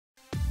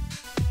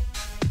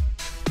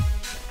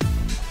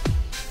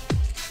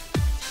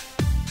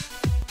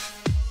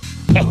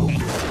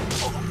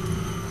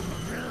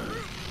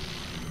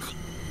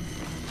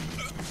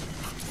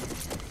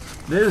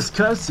This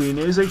cutscene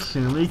is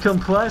extremely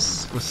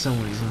complex for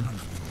some reason.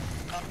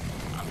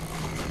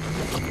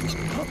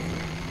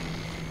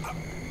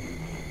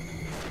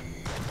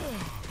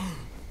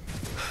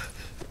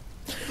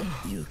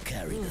 You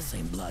carry the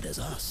same blood as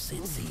us,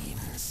 it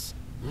seems.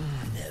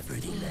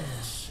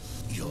 Nevertheless,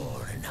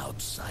 you're an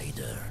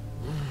outsider.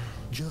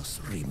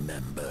 Just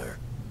remember,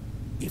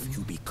 if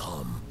you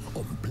become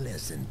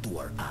unpleasant to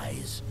our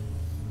eyes,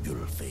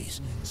 you'll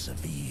face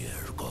severe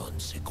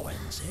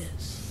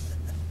consequences.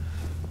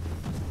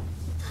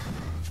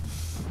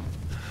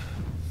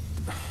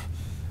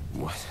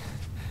 What?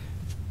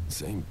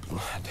 Same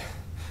blood.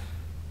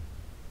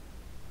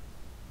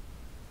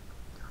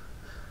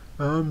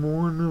 I'm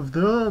one of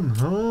them,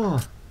 huh?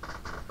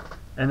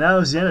 And that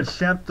was the end of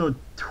chapter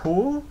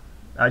 2?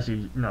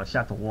 Actually, no,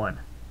 chapter 1.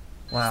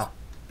 Wow.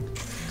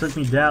 Took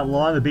me that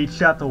long to beat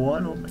chapter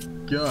 1? Oh my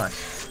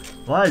gosh.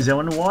 Why is that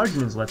one watching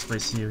this Let's Play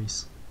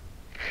series?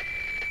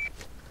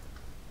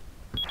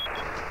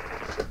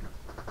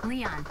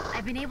 Leon,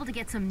 I've been able to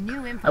get some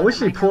new info. I wish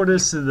they poured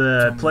this to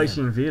the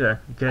PlayStation Vita,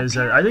 because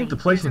I think the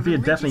PlayStation Vita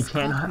definitely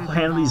can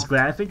handle these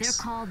graphics.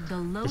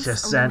 It's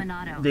just that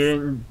they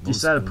didn't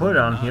decide to put it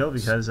on here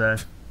because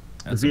the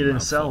Vita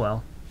didn't sell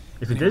well.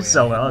 If it did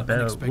sell well, I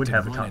bet it would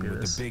have a copy of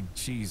this. The big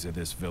cheese of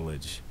this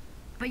village.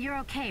 But you're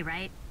okay,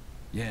 right?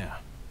 Yeah,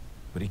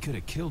 but he could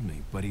have killed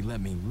me, but he let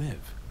me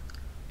live.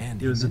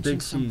 And it was a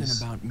big something cheese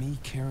about me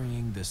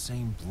carrying the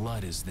same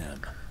blood as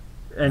them.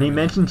 And he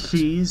mentioned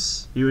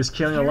cheese. He was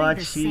killing a lot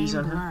of cheese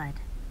on him. Blood.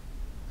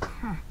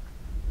 Huh.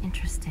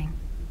 Interesting.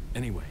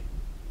 Anyway,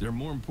 there are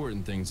more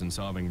important things than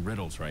solving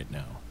riddles right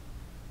now.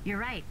 You're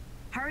right.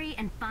 Hurry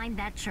and find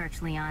that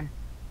church, Leon.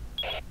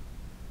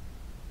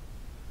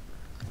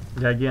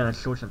 Yeah, again,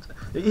 it's short.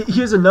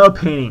 Here's another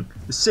painting.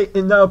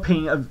 Another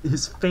painting of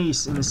his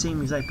face in the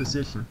same exact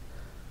position.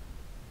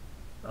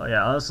 Oh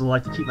yeah, I also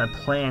like to keep my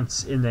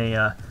plants in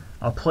a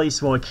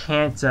place where it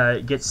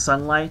can't get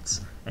sunlight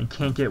and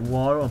can't get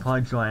water. I'll probably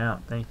dry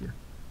out. Thank you.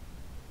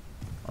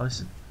 Oh,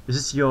 is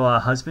this your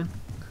husband?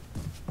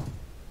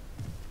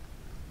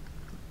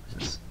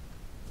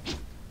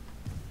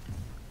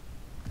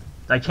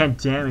 I can't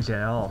damage it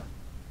at all.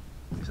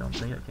 I don't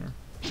think I can.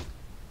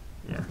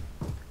 Yeah.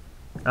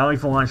 I only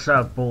for one shot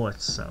of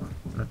bullets, so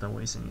I'm not done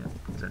wasting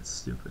it. That's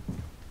stupid.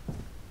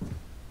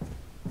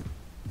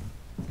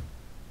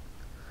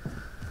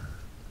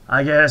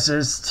 I guess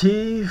it's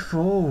T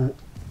for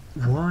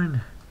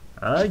 1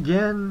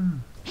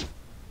 again.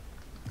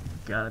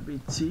 Gotta be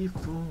T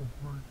for 1.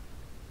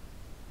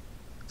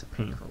 It's a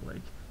painful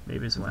lake.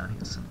 Maybe it's around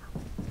here somewhere.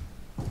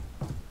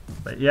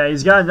 But yeah,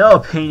 he's got another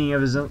painting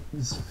of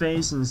his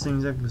face in the same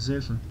exact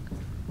position.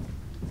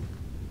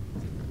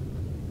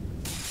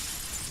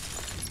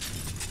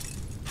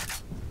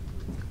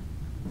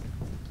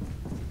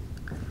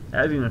 I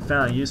haven't even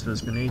found a use for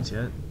those grenades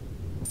yet.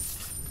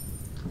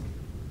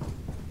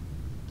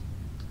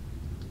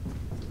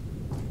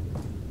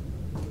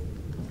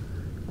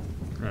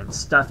 Man, it's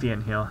stuffy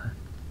in here.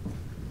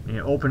 Need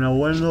to open a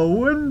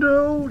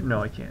window.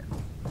 No, I can't.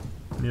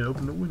 I need to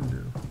open the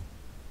window.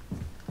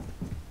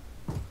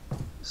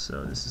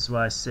 So this is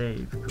why I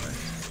saved, correct?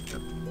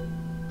 Yep.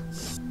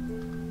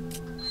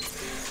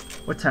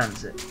 What time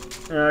is it?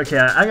 Okay,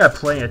 I got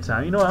plenty of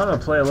time. You know what? I'm gonna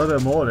play a little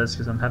bit more of this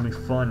because I'm having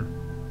fun.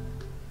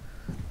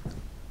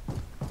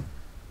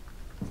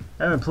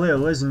 I haven't played a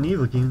Resident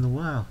Evil game in a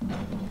while.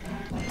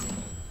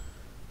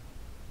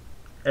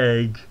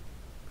 Egg.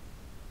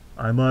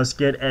 I must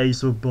get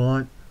eggs for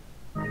Bart.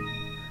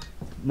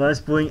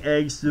 Must bring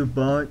eggs to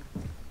Bart.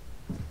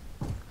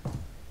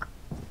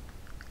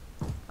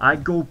 I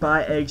go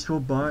buy eggs for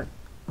Bart.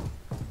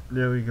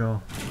 There we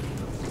go.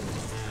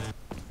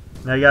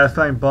 Now I gotta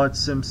find Bart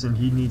Simpson.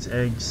 He needs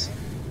eggs.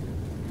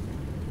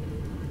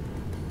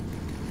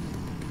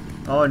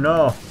 Oh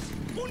no.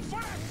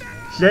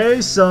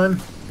 Jason!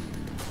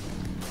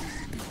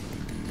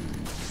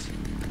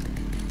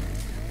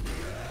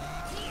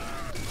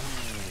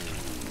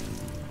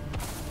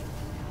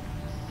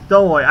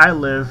 Don't worry, I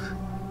live.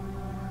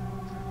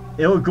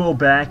 It'll go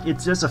back.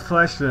 It's just a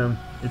flesh wound.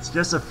 It's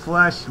just a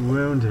flesh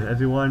wound,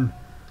 everyone.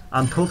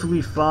 I'm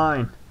perfectly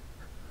fine.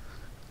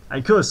 I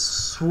could have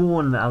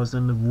sworn that I was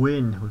in the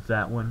win with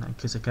that one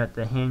because I got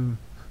the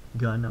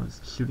handgun. I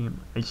was shooting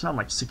him. I shot him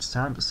like 6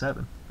 times or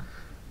 7.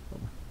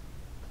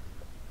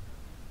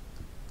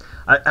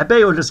 I bet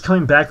you were just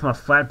coming back from a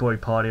frat boy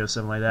party or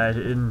something like that,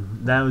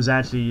 and that was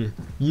actually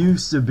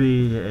used to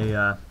be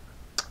a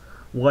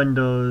one of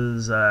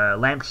those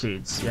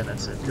lampshades. Yeah,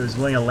 that's it. It was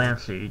wearing a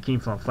lampshade. It came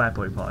from a frat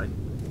boy party.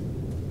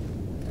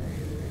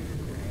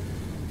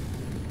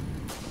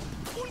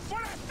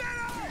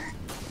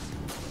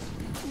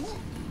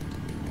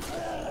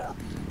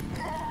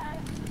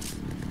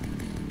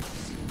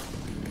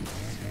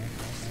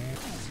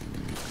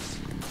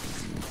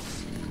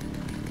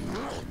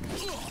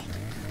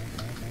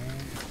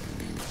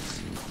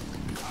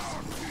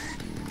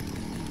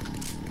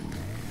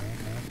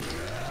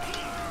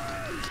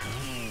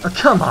 Oh,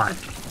 come on!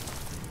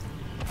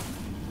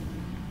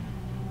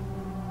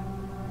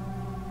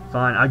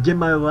 Fine, I'll get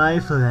my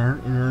rifle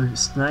out and I'll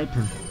snipe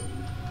him.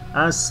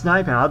 I'll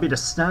snipe him. I'll be the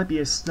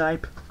snipiest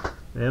snipe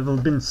that ever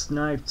been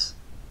sniped.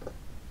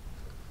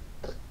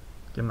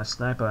 Get my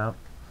sniper out.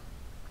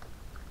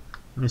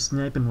 My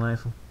sniping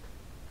rifle.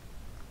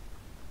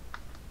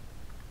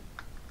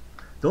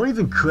 Don't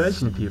even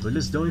question it, people.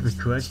 Just don't even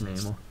question it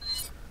anymore.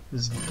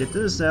 Just get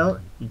this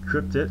out,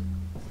 equip it.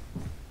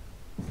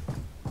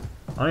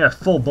 I only got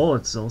full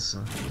bullets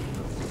also.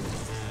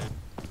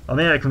 Oh,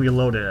 maybe I can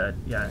reload it.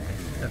 Yeah,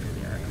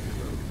 definitely. Yeah.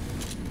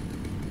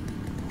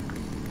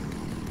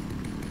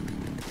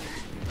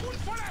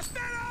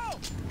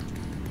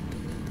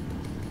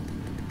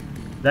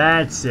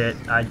 That's it.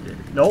 I did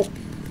it. Nope.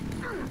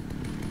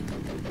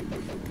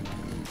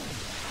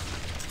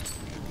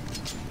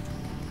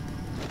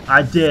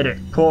 I did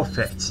it.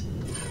 Perfect.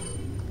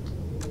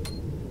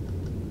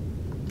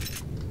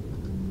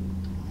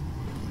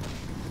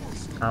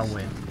 I'll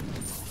win.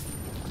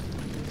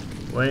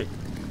 Wait.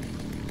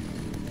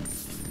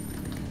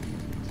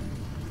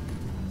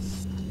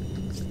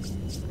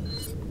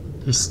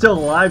 He's still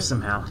alive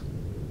somehow.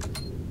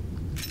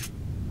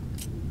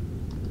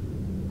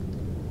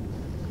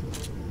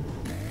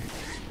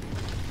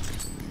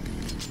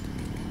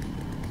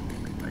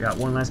 I got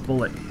one last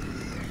bullet.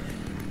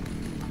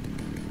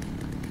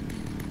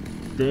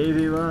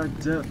 Davey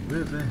walked up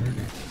with a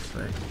heavy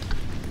fight.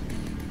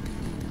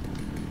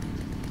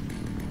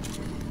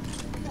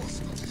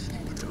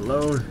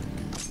 Reload.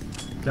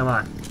 Come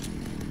on.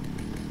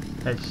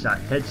 Headshot,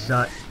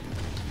 headshot.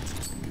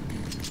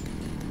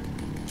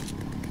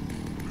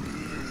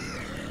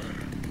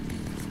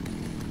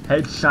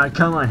 Headshot,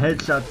 come on,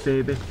 headshot,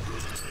 baby.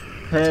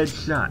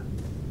 Headshot.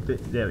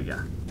 There we go.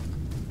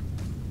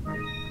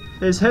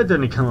 His head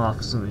didn't come off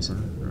for some reason.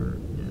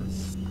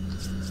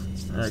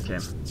 Yeah. Okay.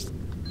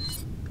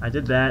 I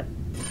did that.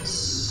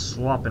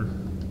 Swapping.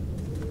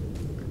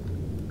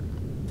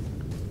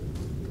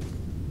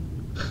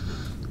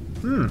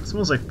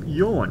 Smells like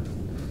urine.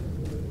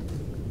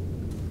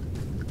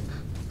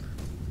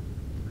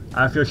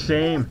 I feel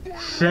shame.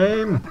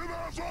 Shame!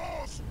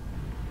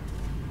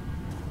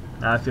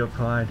 Now I feel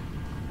pride.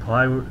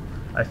 Pride.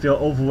 I feel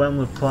overwhelmed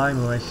with pride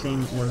where my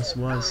shame once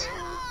was.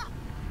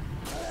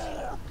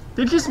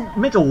 Did you just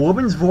make a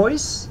woman's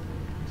voice?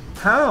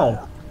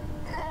 How?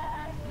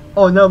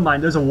 Oh, never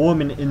mind. There's a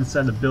woman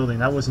inside the building.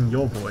 That wasn't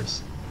your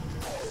voice.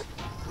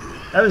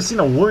 I haven't seen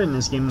a woman in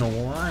this game in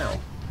a while.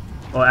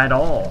 Or at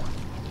all.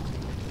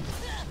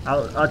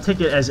 I'll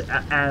take it as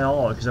at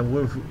all, because I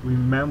would have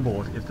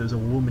remembered if there's a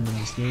woman in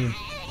this game.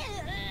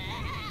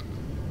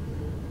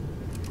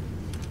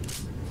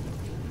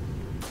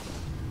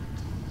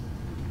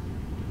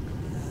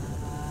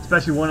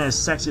 Especially one as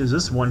sexy as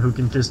this one who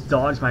can just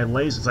dodge my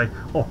lasers like,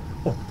 oh,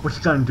 what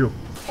you gonna do?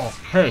 Oh,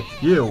 hey,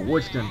 you,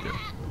 what you gonna do?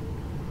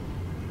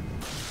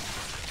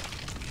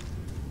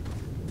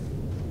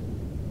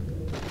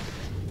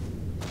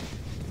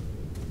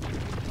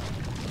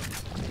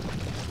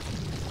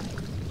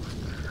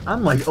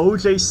 I'm like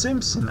O.J.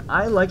 Simpson.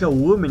 I like a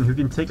woman who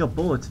can take a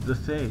bullet to the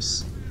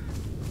face.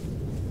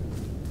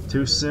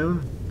 Too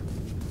soon?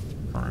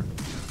 Fine.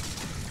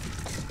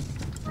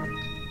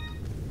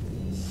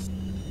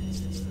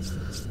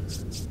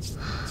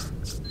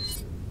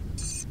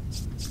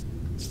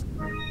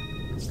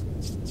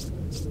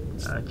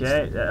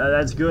 Okay,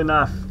 that's good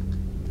enough.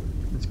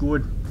 It's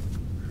good.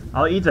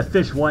 I'll eat the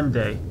fish one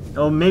day.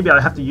 Oh, maybe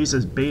I'll have to use it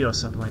as bait or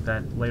something like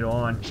that later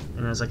on.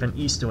 And it's like an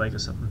Easter egg or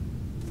something.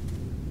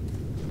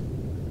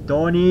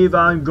 Don't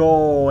even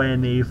go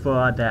any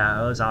further,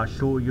 else I'll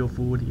shoot you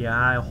through the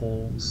eye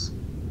holes.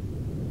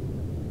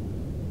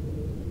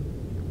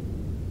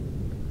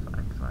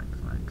 Fine.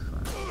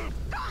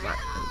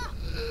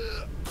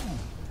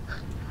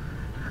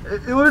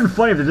 It would have been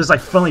funny if they're just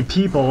like friendly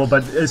people,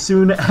 but as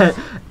soon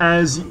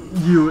as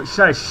you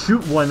try to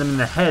shoot one of them in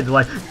the head, they're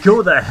like,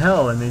 go the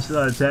hell, and they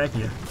start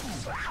attacking you.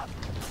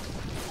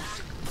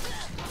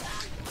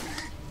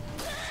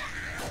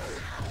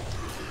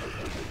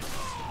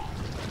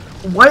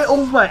 Right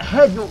over my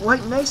head, you're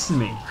right next to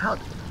me. How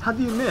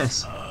do you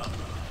miss?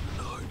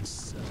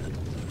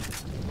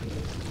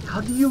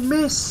 How do you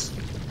miss?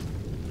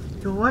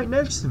 You're right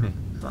next to me.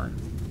 Fine.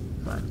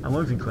 I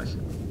won't even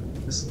question.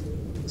 Just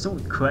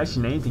don't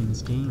question anything in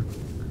this game.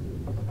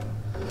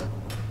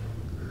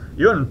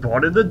 You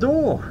unboarded the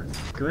door.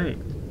 Great.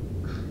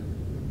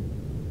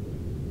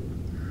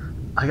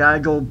 I gotta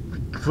go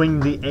bring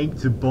the egg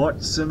to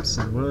Bart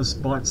Simpson. Where's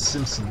Bart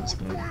Simpson in this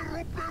game?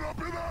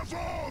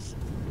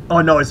 Oh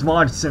no, it's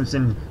Marge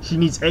Simpson. She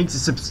needs eggs to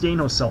sustain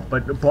herself,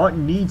 but Bart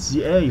needs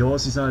the egg or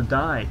else he's gonna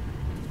die.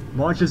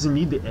 Marge doesn't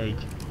need the egg.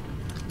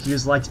 She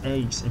just likes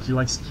eggs and she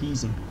likes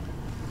teasing.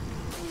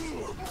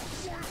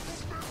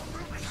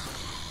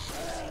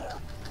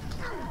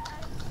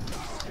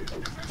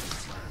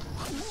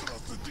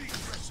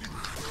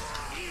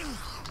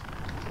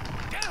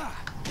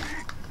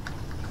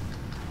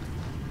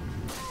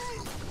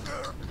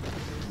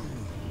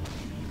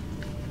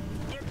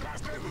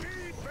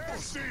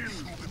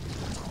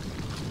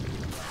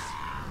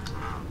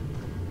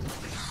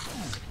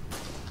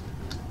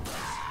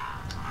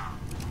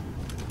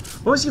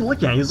 What was he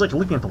looking at? He was like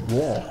looking at the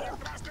wall.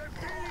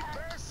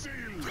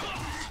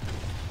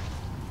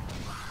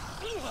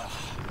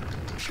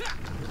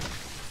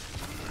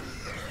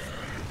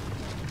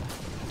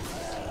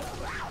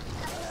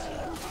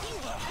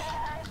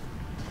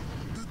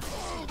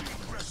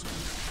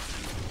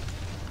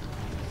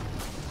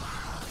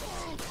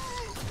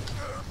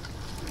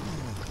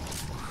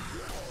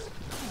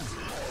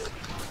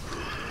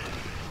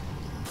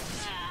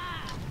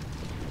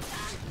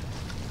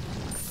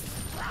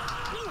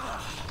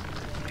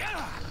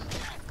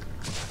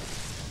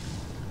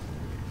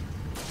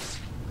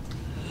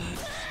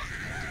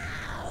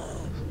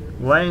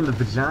 Right in the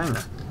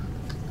vagina.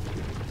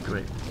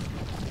 Great.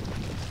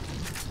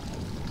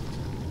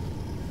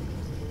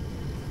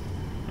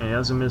 Any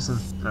others are missing?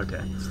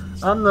 Okay.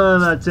 I'm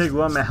gonna take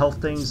one of my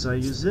health things. Do I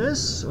use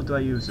this or do I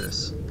use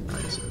this? I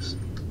use this.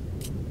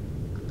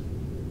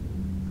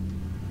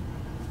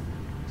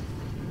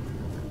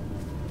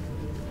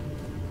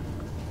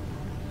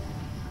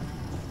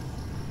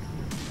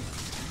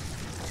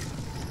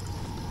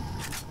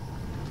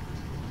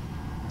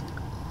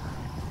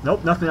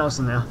 Nope, nothing else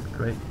in there.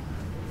 Great.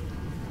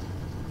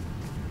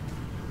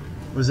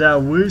 Was that a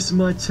waste of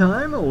my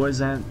time, or was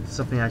that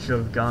something I should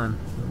have gone?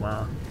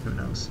 Wow, who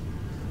knows?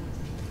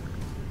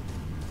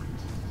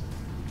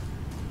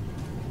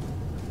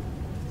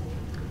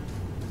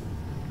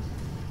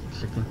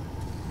 Chicken.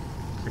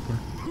 Chicken.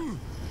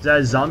 Is that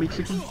a zombie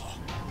chicken?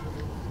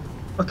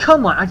 Oh,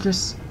 come on, I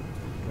just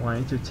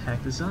wanted to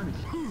attack the zombie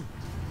chicken.